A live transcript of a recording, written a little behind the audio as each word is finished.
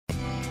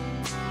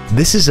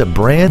This is a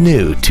brand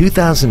new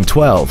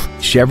 2012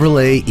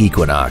 Chevrolet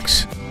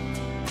Equinox.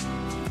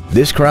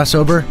 This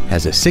crossover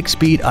has a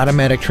 6-speed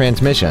automatic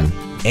transmission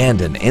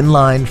and an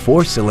inline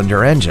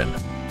 4-cylinder engine.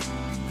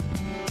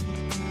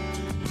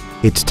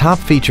 Its top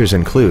features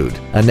include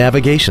a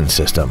navigation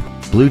system,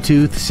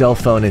 Bluetooth cell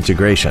phone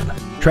integration,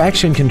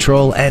 traction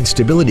control and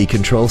stability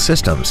control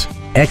systems,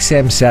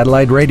 XM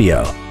satellite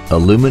radio,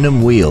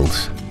 aluminum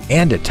wheels,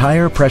 and a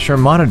tire pressure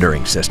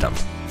monitoring system.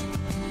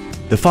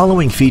 The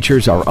following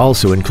features are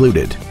also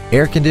included: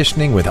 air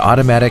conditioning with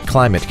automatic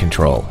climate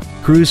control,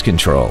 cruise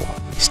control,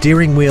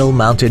 steering wheel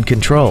mounted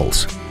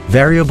controls,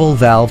 variable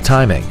valve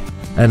timing,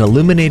 an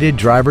illuminated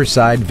driver's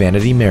side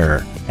vanity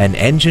mirror, an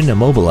engine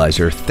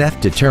immobilizer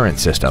theft deterrent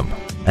system,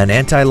 an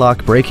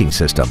anti-lock braking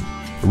system,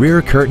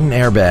 rear curtain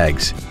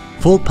airbags,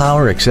 full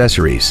power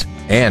accessories,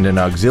 and an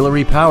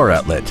auxiliary power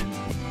outlet.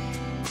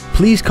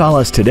 Please call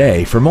us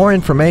today for more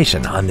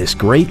information on this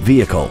great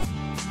vehicle.